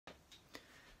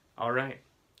All right.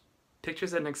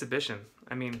 Pictures at an exhibition.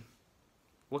 I mean,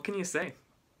 what can you say?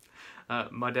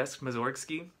 Modest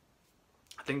Mussorgsky.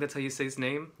 I think that's how you say his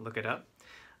name. Look it up.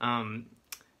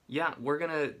 Yeah, we're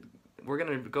gonna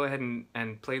go ahead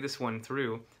and play this one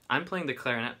through. I'm playing the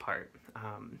clarinet part,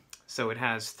 so it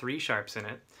has 3 sharps in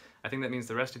it. I think that means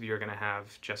the rest of you are gonna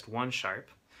have just 1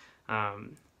 sharp,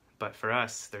 but for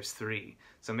us, there's 3.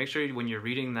 So make sure when you're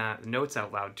reading that notes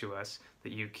out loud to us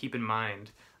that you keep in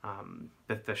mind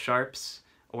that the sharps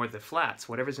or the flats,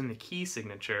 whatever's in the key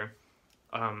signature,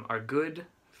 are good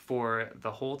for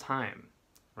the whole time.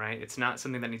 Right? It's not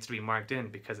something that needs to be marked in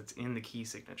because it's in the key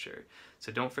signature.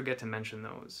 So don't forget to mention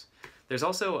those. There's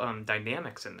also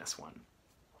dynamics in this one.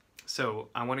 So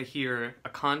I want to hear a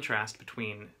contrast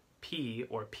between P,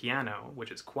 or piano,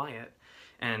 which is quiet,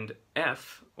 and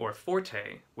F, or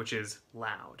forte, which is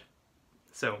loud.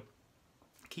 So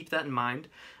keep that in mind.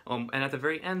 And at the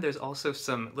very end, there's also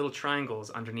some little triangles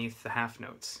underneath the half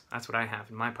notes. That's what I have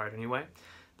in my part anyway.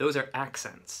 Those are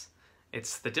accents.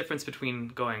 It's the difference between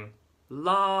going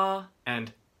la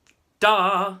and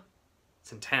da.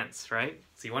 It's intense, right?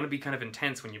 So you want to be kind of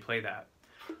intense when you play that.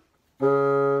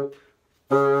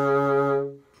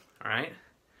 Alright?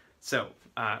 So,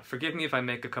 forgive me if I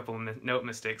make a couple note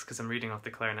mistakes because I'm reading off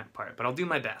the clarinet part, but I'll do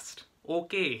my best.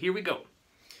 Okay, here we go.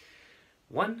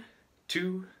 1,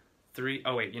 2, 3.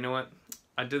 Oh wait, you know what?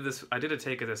 I did a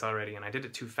take of this already and I did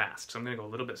it too fast, so I'm gonna go a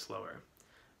little bit slower.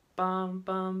 Bum,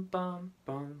 bum, bum,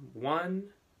 bum. 1,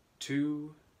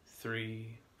 2,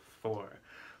 3, 4.